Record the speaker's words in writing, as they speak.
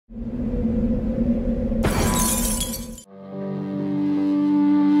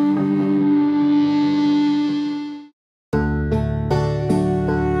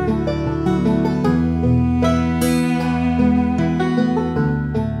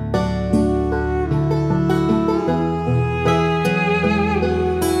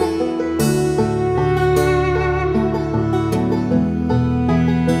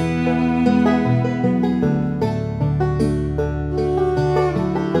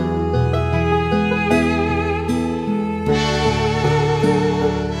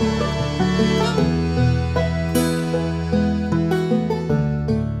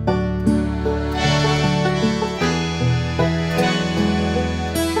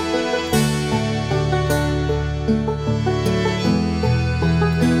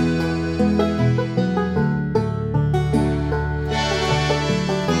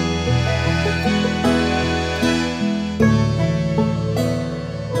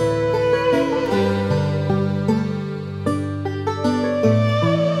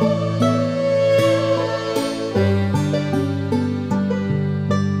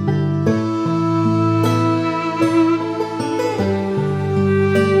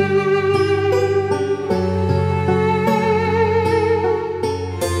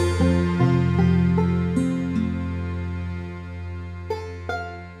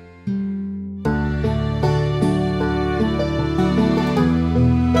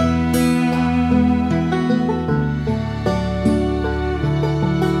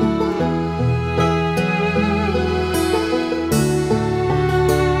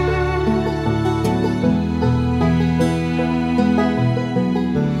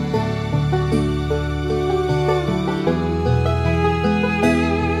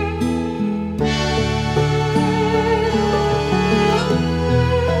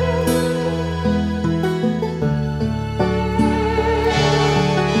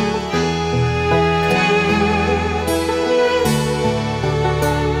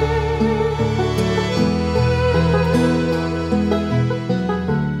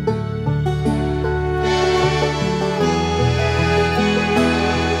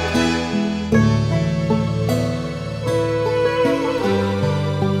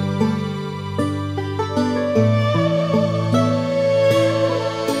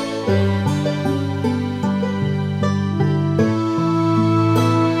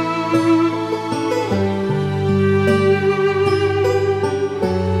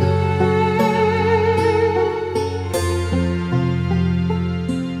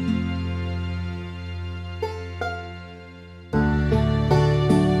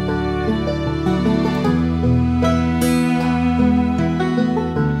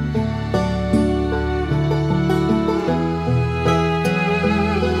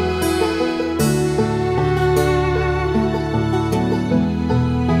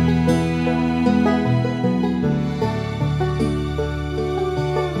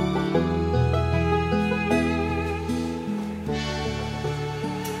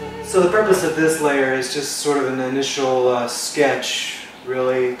So the purpose of this layer is just sort of an initial sketch,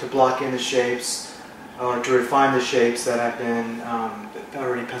 really, to block in the shapes, or to refine the shapes that have been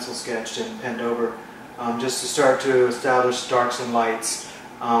already pencil sketched and penned over, just to start to establish darks and lights,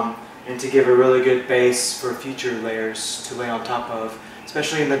 and to give a really good base for future layers to lay on top of.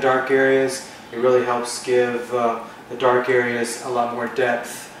 Especially in the dark areas, it really helps give the dark areas a lot more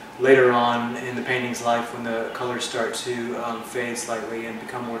depth later on in the painting's life when the colors start to fade slightly and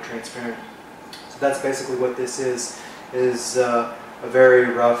become more transparent. So that's basically what this is a very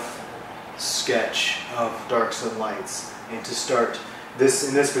rough sketch of darks and lights. And to start this,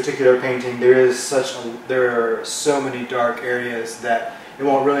 in this particular painting, there are so many dark areas that it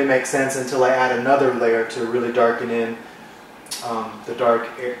won't really make sense until I add another layer to really darken in the dark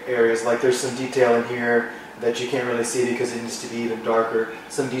areas. Like there's some detail in here that you can't really see because it needs to be even darker.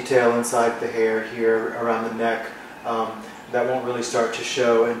 Some detail inside the hair here around the neck that won't really start to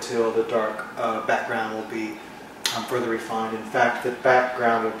show until the dark background will be further refined. In fact, the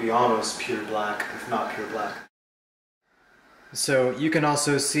background will be almost pure black, if not pure black. So you can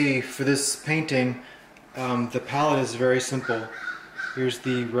also see for this painting, the palette is very simple. Here's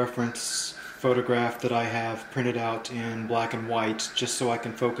the reference photograph that I have printed out in black and white, just so I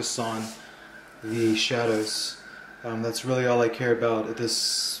can focus on the shadows. That's really all I care about at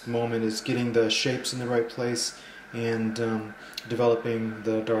this moment, is getting the shapes in the right place and developing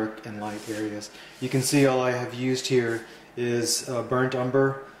the dark and light areas. You can see all I have used here is burnt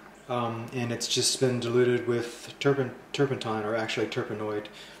umber, and it's just been diluted with turpentine, or actually terpenoid.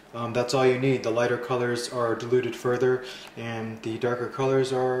 That's all you need. The lighter colors are diluted further, and the darker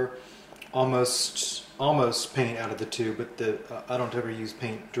colors are almost almost paint out of the tube, but I don't ever use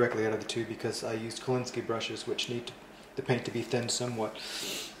paint directly out of the tube because I use Kolinsky brushes, which need the paint to be thinned somewhat.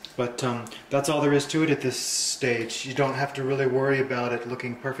 But that's all there is to it at this stage. You don't have to really worry about it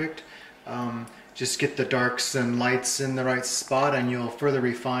looking perfect. Just get the darks and lights in the right spot, and you'll further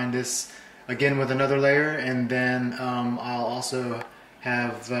refine this again with another layer. And then I'll also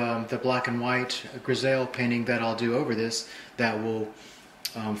have the black and white grisaille painting that I'll do over this that will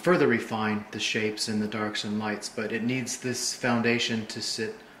further refine the shapes and the darks and lights, but it needs this foundation to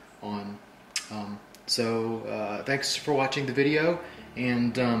sit on. So thanks for watching the video,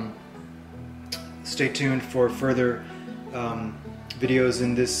 and stay tuned for further videos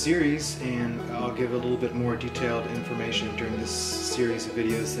in this series, and I'll give a little bit more detailed information during this series of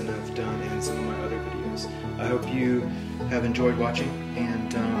videos than I've done in some of my other videos. I hope you have enjoyed watching,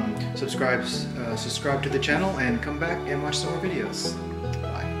 and subscribe to the channel and come back and watch some more videos.